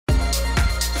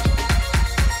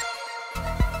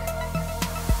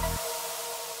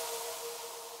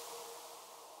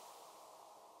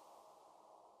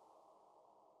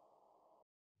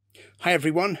Hi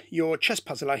everyone, your chess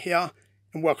puzzler here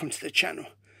and welcome to the channel.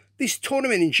 This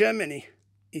tournament in Germany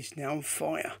is now on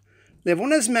fire.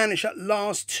 Levon has managed at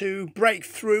last to break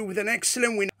through with an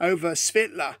excellent win over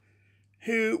Sviatla,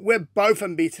 who were both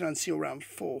unbeaten until round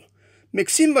 4.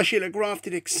 Maxime Vachier-Lagrave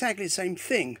did exactly the same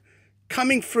thing,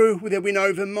 coming through with a win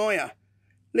over Maya.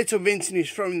 Little Vincent is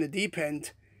thrown in the deep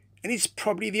end, and he's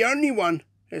probably the only one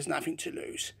who has nothing to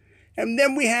lose. And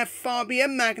then we have Fabi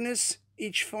and Magnus,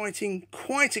 each fighting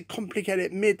quite a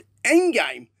complicated mid-end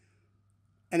game.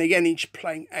 And again, each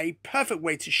playing a perfect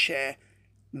way to share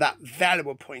that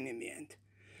valuable point in the end.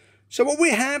 So what we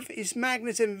have is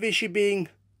Magnus and Vichy being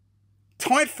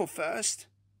tied for first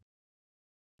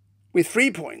with 3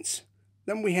 points.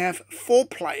 Then we have 4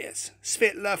 players,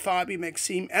 Sviatla, Fabi,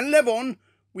 Maxime and Levon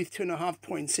with 2.5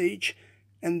 points each.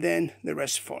 And then the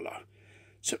rest follow.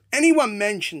 So anyone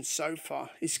mentioned so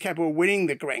far is capable of winning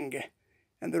the Grenke.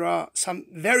 And there are some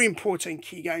very important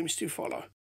key games to follow.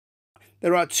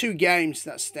 There are 2 games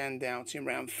that stand out in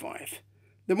round 5.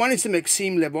 The one is the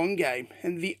Maxime-Levon game,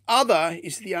 and the other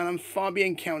is the Alan-Fabi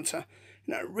encounter.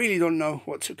 And I really don't know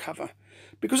what to cover.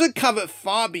 Because I covered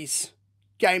Fabi's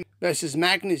game versus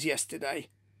Magnus yesterday,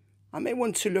 I may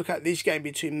want to look at this game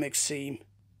between Maxime,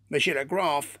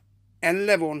 Vachier-Lagrave, and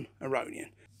Levon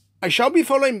Aronian. I shall be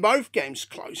following both games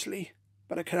closely,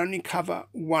 but I can only cover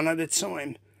one at a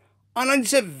time. And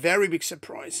it's a very big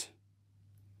surprise.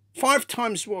 5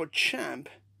 times world champ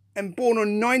and born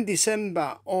on 9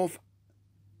 December of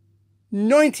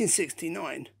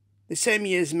 1969, the same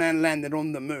year as man landed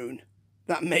on the moon.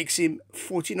 That makes him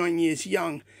 49 years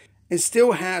young and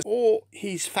still has all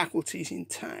his faculties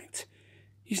intact.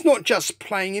 He's not just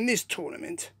playing in this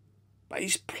tournament, but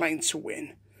he's playing to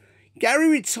win. Gary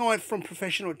retired from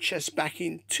professional chess back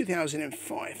in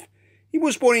 2005. He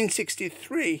was born in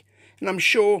 1963. And I'm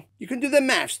sure you can do the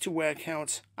maths to work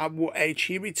out at what age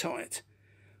he retired.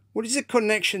 What is the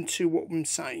connection to what I'm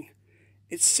saying?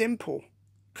 It's simple.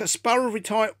 Kasparov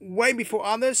retired way before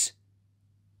others,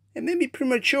 and maybe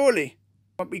prematurely,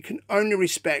 but we can only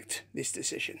respect this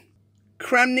decision.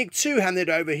 Kramnik too handed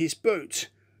over his boot,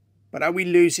 but are we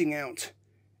losing out?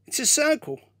 It's a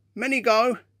circle. Many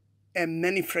go, and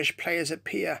many fresh players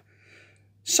appear.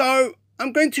 So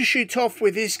I'm going to shoot off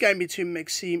with this game between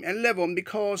Maxime and Levon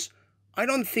because I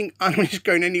don't think Aron is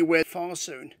going anywhere far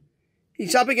soon.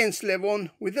 He's up against Levon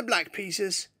with the black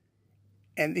pieces,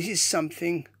 and this is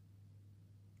something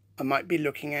I might be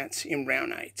looking at in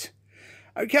round 8.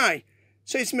 Okay,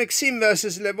 so it's Maxime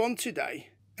versus Levon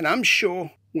today, and I'm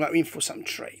sure we're in for some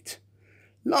trade.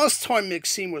 Last time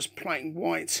Maxime was playing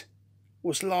white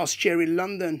was last year in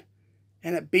London,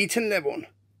 and had beaten Levon.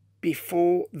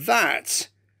 Before that,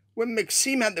 when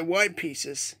Maxime had the white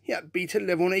pieces, he had beaten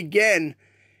Levon again.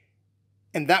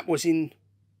 And that was in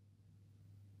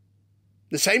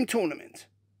the same tournament.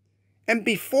 And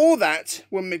before that,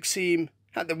 when Maxime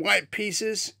had the white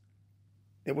pieces,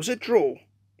 there was a draw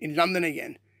in London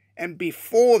again. And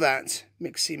before that,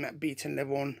 Maxime had beaten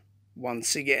Levon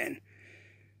once again.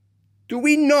 Do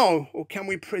we know or can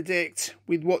we predict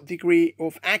with what degree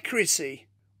of accuracy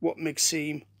what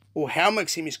Maxime or how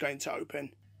Maxime is going to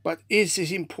open? But is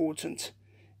this important?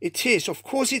 It is, of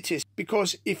course it is,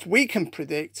 because if we can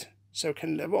predict, so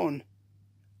can Levon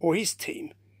or his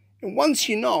team. And once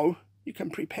you know, you can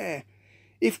prepare.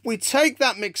 If we take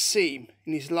that Maxime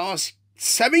in his last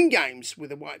 7 games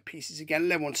with the white pieces, again,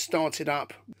 Levon started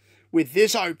up with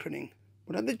this opening.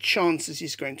 What are the chances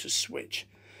he's going to switch?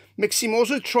 Maxime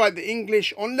also tried the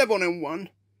English on Levon and won,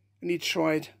 and he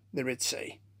tried the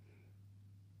Rd5.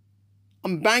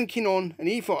 I'm banking on an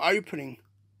e4 opening,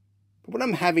 but what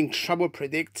I'm having trouble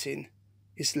predicting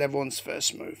is Levon's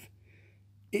first move.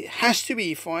 It has to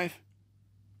be e5,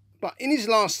 but in his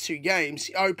last 2 games,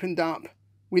 he opened up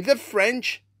with the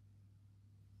French,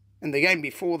 and the game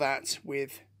before that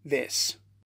with this.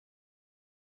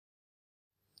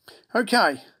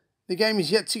 Okay, the game is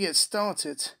yet to get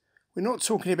started. We're not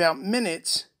talking about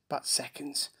minutes, but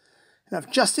seconds. And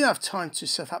I've just enough time to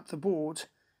set up the board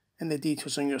and the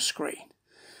details on your screen.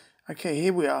 Okay,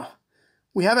 here we are.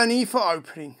 We have an e4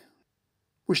 opening,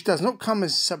 which does not come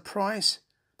as a surprise.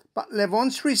 But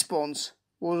Levon's response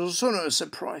was also not a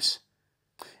surprise,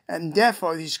 and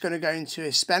therefore he's going to go into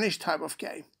a Spanish type of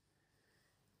game.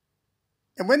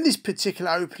 And when this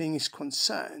particular opening is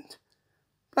concerned,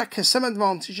 Black has some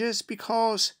advantages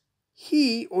because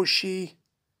he or she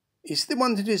is the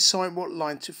one to decide what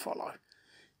line to follow.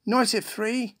 Knight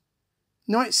f3,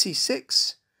 Knight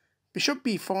c6, Bishop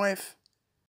b5,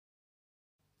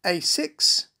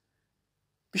 a6,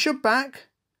 Bishop back,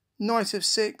 Knight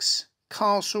f6,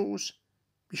 castles,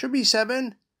 Bishop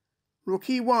e7, Rook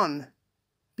e1,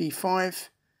 b5,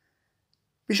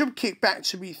 Bishop kicked back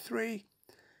to b3,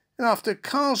 and after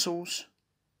castles,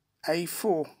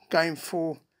 a4, game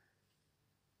for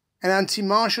an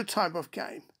anti-martial type of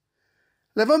game.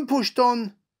 Levon pushed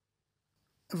on,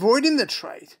 avoiding the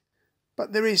trade,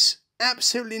 but there is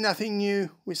absolutely nothing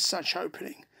new with such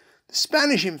opening. The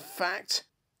Spanish, in fact,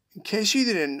 in case you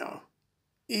didn't know,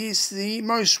 is the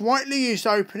most widely used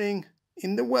opening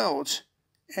in the world,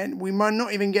 and we might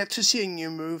not even get to see a new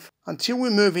move until we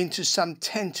move into some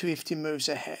 10 to 15 moves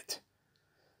ahead.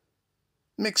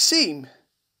 Maxime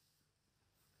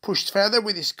pushed further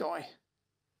with this guy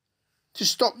to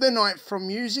stop the knight from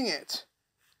using it,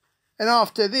 and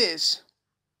after this,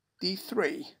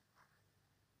 d3,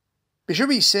 bishop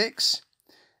e6,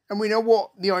 and we know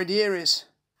what the idea is.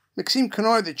 Maxime can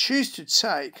either choose to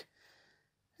take,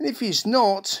 and if he's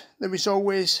not, there is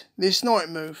always this knight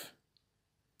move,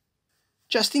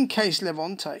 just in case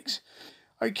Levon takes.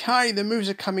 Okay, the moves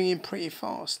are coming in pretty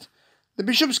fast. The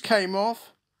bishops came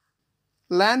off,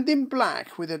 landing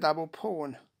black with a double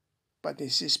pawn, but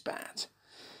this is bad.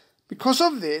 Because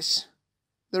of this,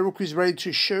 the rook is ready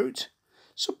to shoot,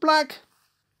 so black,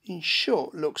 in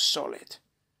short, looks solid.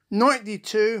 Knight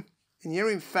d2, and here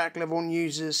in fact Levon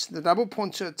uses the double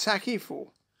pawn to attack e4.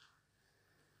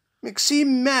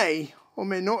 Maxime may or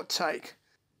may not take,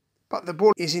 but the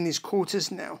ball is in his quarters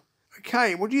now.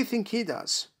 Okay, what do you think he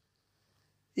does?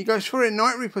 He goes for a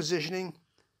knight repositioning,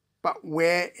 but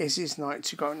where is his knight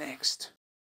to go next?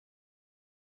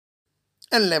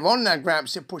 And Levon now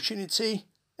grabs the opportunity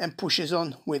and pushes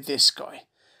on with this guy.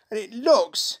 And it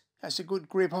looks has a good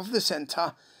grip of the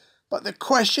centre, but the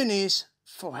question is,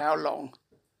 for how long?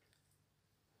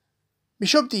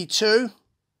 Bishop d2,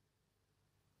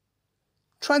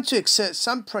 trying to exert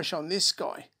some pressure on this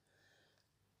guy.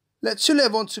 Let's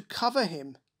Levon to cover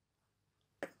him.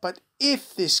 But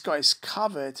if this guy is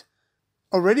covered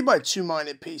already by 2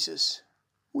 minor pieces,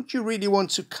 would you really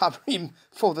want to cover him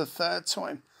for the 3rd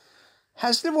time?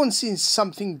 Has Levon seen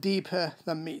something deeper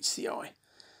than meets the eye?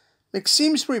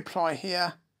 Maxime's reply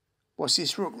here was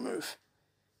his rook move,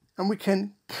 and we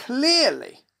can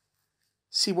clearly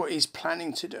see what he's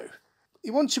planning to do.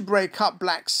 He wants to break up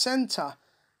black's centre,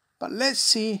 but let's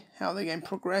see how the game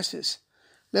progresses.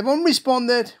 Levon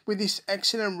responded with this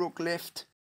excellent rook lift.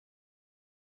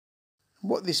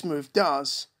 What this move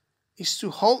does is to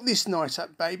halt this knight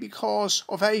at bay because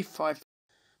of a5.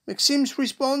 Maxime's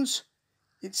response,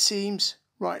 it seems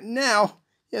right now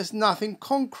he has nothing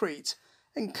concrete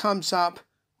and comes up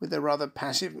with a rather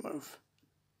passive move.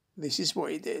 This is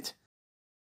what he did.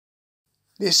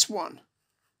 This one.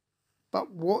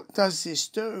 But what does this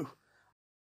do?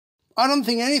 I don't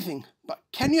think anything, but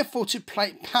can you afford to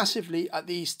play passively at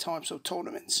these types of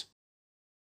tournaments?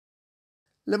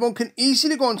 Levon can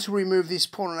easily go on to remove this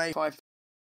pawn on a5,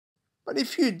 but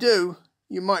if you do,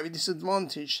 you might be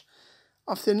disadvantaged.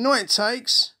 After knight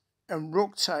takes and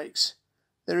rook takes,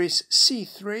 there is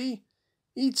c3,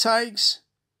 e takes,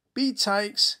 b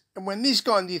takes, and when this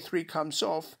guy on d3 comes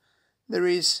off, there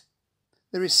is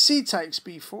c takes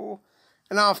b4,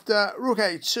 and after rook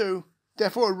a2,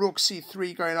 therefore rook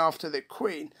c3 going after the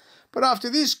queen. But after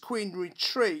this queen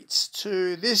retreats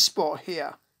to this spot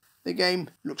here, the game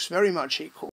looks very much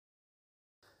equal.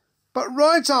 But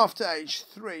right after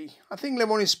h3, I think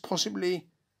Levon is possibly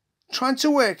trying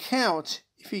to work out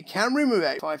if he can remove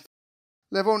a5.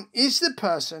 Levon is the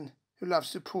person who loves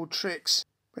to pull tricks,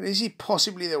 but is he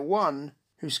possibly the one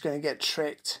who's going to get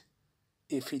tricked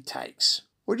if he takes?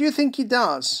 What do you think he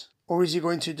does, or is he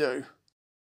going to do?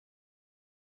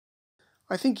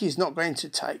 I think he's not going to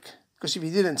take, because if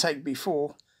he didn't take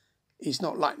before, he's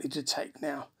not likely to take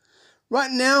now.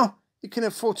 Right now, he can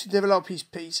afford to develop his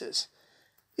pieces.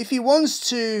 If he wants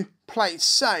to play it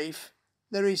safe,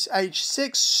 there is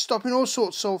h6 stopping all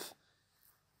sorts of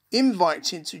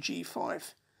invites into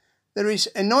g5. There is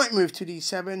a knight move to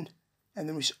d7, and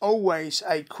there is always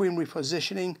a queen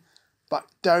repositioning, but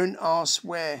don't ask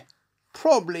where.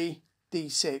 Probably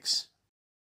d6.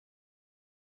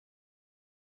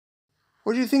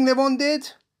 What do you think Levon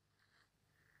did?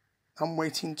 I'm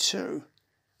waiting too.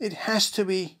 It has to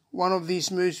be one of these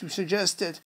moves we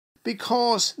suggested,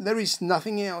 because there is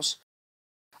nothing else.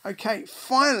 Okay,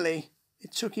 finally,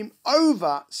 it took him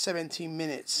over 17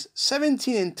 minutes.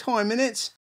 17 entire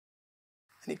minutes,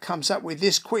 and it comes up with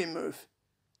this queen move.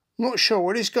 Not sure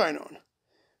what is going on,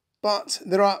 but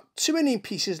there are too many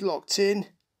pieces locked in,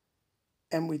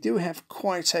 and we do have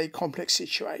quite a complex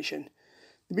situation.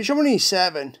 The bishop on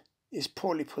e7 is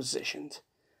poorly positioned.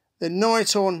 The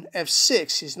knight on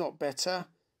f6 is not better.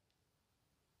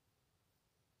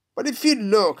 But if you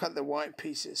look at the white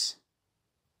pieces,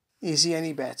 is he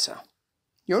any better?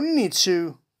 You only need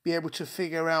to be able to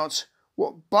figure out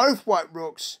what both white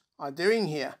rooks are doing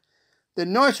here. The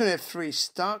knight on f3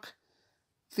 stuck.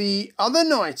 The other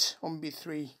knight on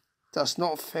b3 does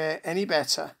not fare any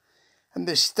better. And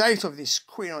the state of this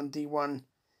queen on d1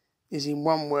 is, in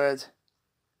one word,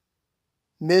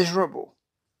 miserable.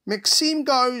 Maxime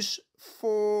goes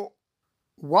for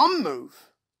one move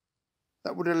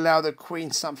that would allow the queen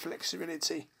some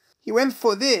flexibility. He went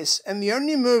for this, and the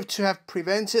only move to have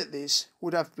prevented this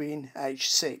would have been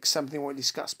h6, something we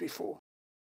discussed before.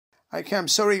 Okay, I'm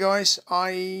sorry guys,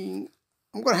 I'm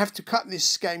going to have to cut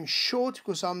this game short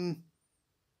because I'm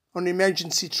on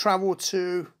emergency travel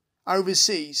to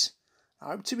overseas.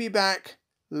 I hope to be back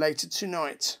later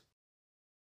tonight.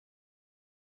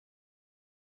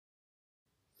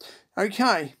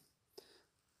 Okay,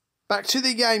 back to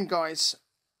the game guys.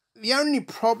 The only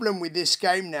problem with this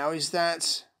game now is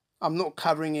that I'm not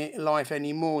covering it live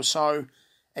anymore, so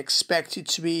expect it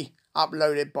to be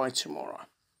uploaded by tomorrow.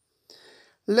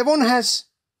 Levon has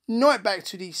knight back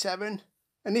to d7,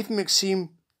 and if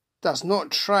Maxime does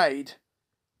not trade,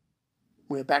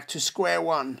 we're back to square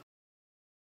one.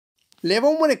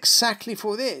 Levon went exactly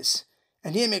for this,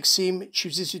 and here Maxime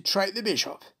chooses to trade the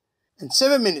bishop. And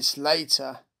 7 minutes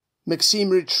later, Maxime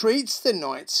retreats the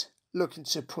knight, looking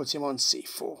to put him on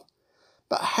c4.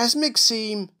 But has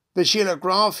Maxime,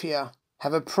 Vachier-Lagrave here,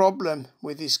 have a problem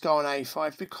with this guy on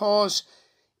a5? Because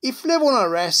if Levon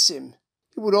arrests him,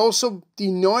 he would also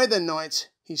deny the knight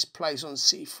his place on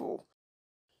c4.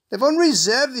 Levon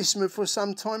reserved this move for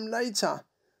some time later.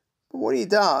 But what he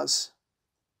does,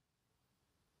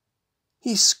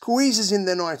 he squeezes in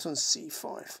the knight on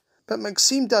c5. But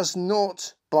Maxime does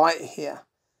not bite here.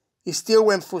 He still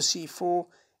went for c4,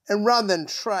 and rather than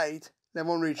trade,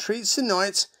 Levon retreats the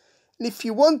knight. And if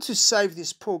you want to save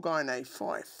this poor guy on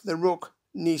a5, the rook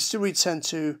needs to return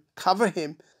to cover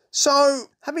him. So,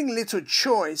 having little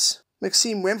choice,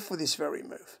 Maxime went for this very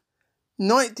move.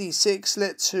 Knight d6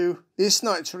 led to this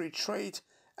knight to retreat,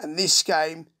 and this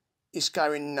game is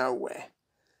going nowhere.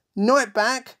 Knight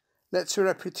back led to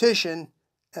repetition,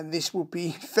 and this will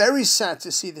be very sad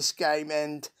to see this game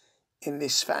end in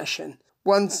this fashion.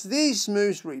 Once these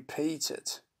moves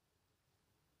repeated,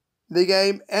 the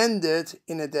game ended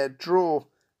in a dead draw,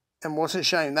 and what a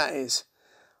shame that is.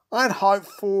 I'd hoped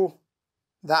for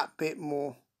that bit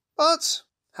more, but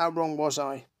how wrong was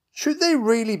I? Should they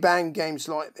really ban games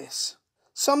like this?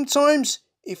 Sometimes,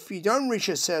 if you don't reach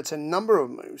a certain number of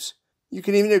moves, you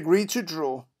can even agree to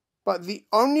draw, but the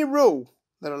only rule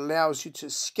that allows you to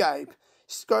escape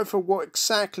is to go for what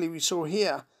exactly we saw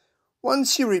here.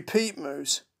 Once you repeat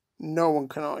moves, no one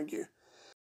can argue.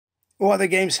 All other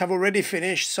games have already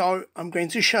finished, so I'm going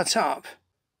to shut up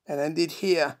and end it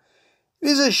here. It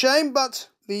is a shame, but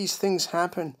these things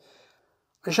happen.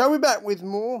 I shall be back with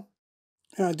more.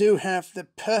 And I do have the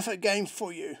perfect game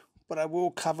for you, but I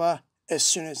will cover as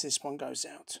soon as this one goes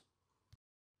out.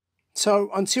 So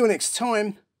until next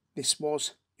time, this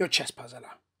was your chess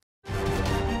puzzler.